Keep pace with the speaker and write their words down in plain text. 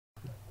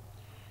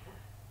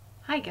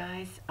Hey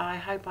guys, I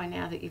hope by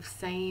now that you've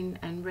seen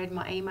and read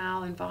my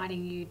email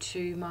inviting you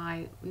to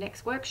my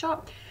next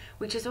workshop,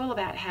 which is all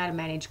about how to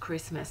manage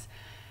Christmas.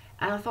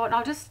 And I thought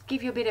I'll just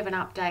give you a bit of an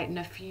update and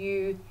a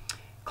few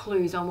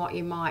clues on what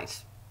you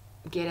might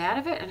get out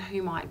of it and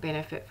who might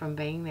benefit from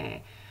being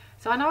there.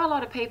 So I know a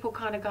lot of people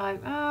kind of go,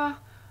 I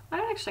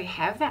don't actually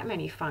have that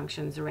many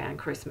functions around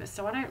Christmas,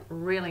 so I don't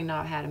really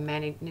know how to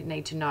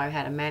need to know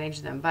how to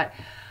manage them. But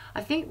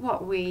I think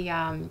what we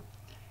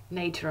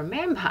need to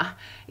remember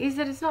is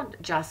that it's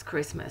not just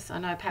Christmas. I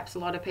know perhaps a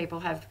lot of people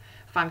have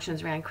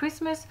functions around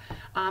Christmas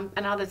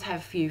and others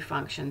have few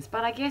functions,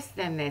 but I guess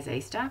then there's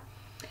Easter,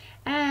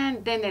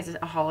 and then there's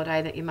a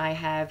holiday that you may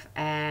have,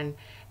 and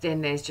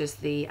then there's just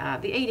the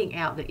eating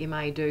out that you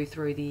may do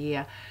through the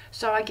year.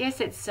 So I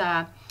guess it's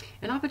an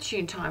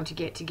opportune time to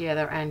get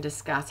together and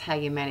discuss how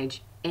you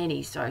manage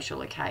any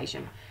social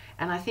occasion.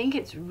 And I think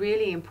it's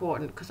really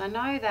important because I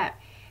know that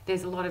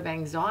there's a lot of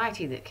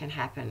anxiety that can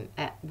happen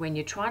when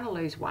you're trying to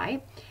lose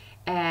weight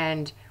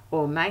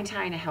or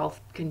maintain a health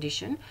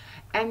condition,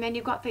 and then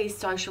you've got these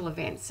social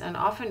events, and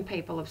often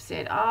people have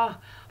said, I've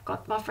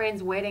got my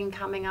friend's wedding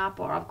coming up,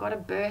 or I've got a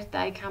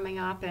birthday coming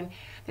up, and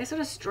they're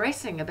sort of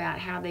stressing about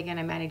how they're going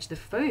to manage the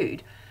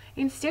food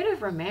instead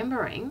of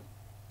remembering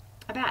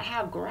about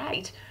how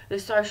great the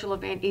social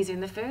event is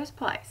in the first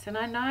place. And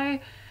I know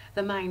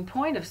the main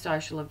point of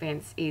social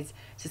events is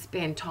to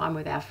spend time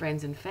with our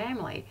friends and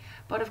family,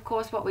 but of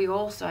course what we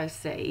also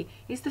see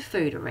is the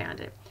food around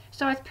it.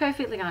 So it's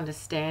perfectly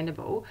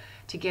understandable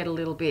to get a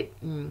little bit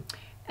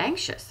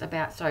anxious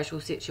about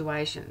social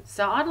situations.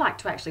 So I'd like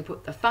to actually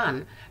put the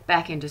fun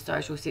back into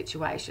social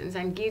situations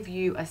and give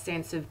you a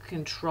sense of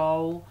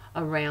control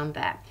around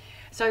that.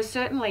 So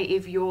certainly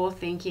if you're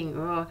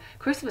thinking,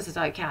 Christmas is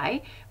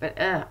okay, but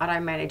I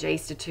don't manage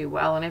Easter too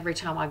well, and every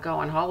time I go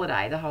on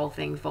holiday, the whole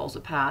thing falls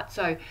apart.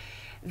 So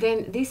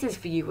then this is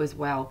for you as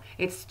well.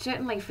 It's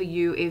certainly for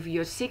you if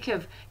you're sick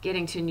of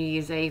getting to New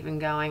Year's Eve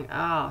and going,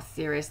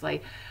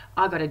 seriously,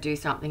 I've got to do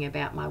something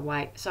about my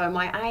weight. So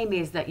my aim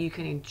is that you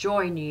can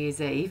enjoy New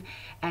Year's Eve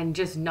and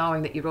just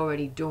knowing that you're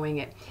already doing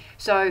it.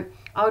 So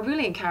I would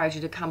really encourage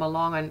you to come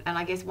along, and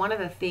I guess one of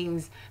the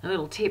things, a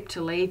little tip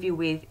to leave you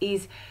with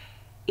is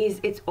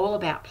it's all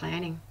about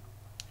planning.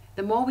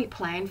 The more we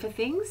plan for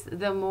things,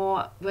 the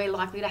more we're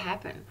likely to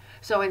happen.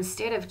 So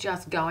instead of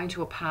just going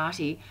to a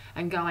party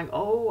and going,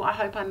 I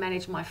hope I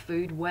manage my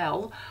food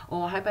well,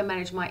 or I hope I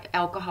manage my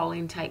alcohol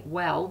intake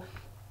well,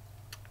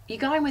 you're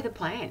going with a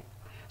plan.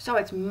 So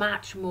it's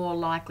much more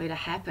likely to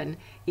happen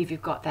if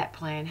you've got that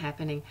plan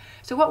happening.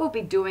 So what we'll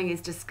be doing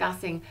is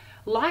discussing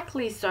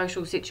likely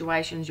social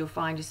situations you'll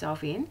find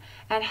yourself in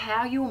and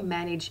how you'll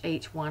manage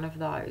each one of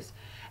those,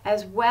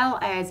 as well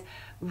as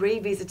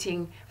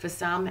revisiting for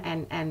some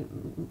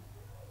and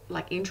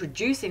like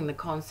introducing the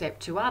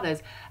concept to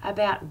others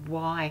about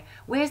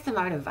where's the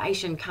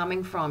motivation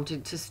coming from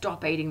to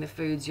stop eating the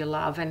foods you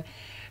love. And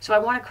so I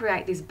want to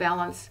create this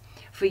balance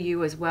for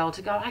you as well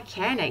to go, I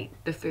can eat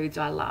the foods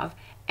I love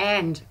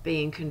and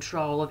be in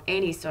control of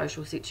any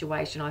social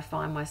situation I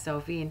find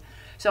myself in.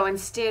 So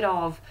instead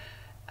of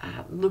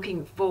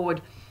looking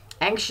forward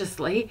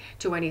anxiously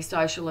to any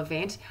social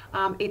event,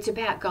 it's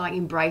about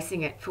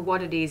embracing it for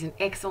what it is, an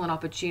excellent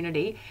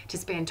opportunity to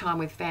spend time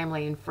with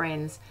family and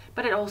friends,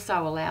 but it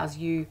also allows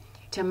you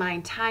to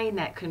maintain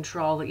that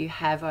control that you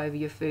have over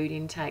your food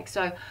intake.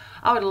 So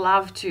I would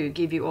love to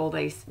give you all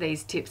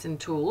these tips and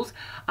tools.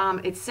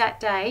 It's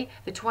Saturday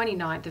the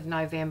 29th of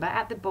November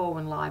at the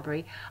Balwyn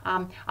Library.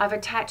 I've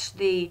attached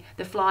the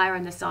flyer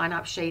and the sign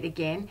up sheet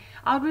again.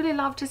 I would really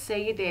love to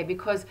see you there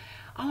because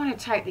I want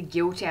to take the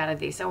guilt out of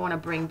this. I want to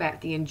bring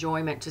back the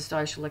enjoyment to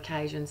social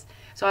occasions.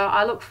 So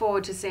I look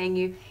forward to seeing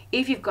you.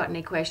 If you've got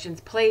any questions,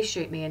 please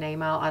shoot me an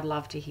email. I'd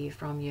love to hear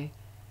from you.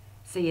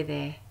 See you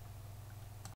there.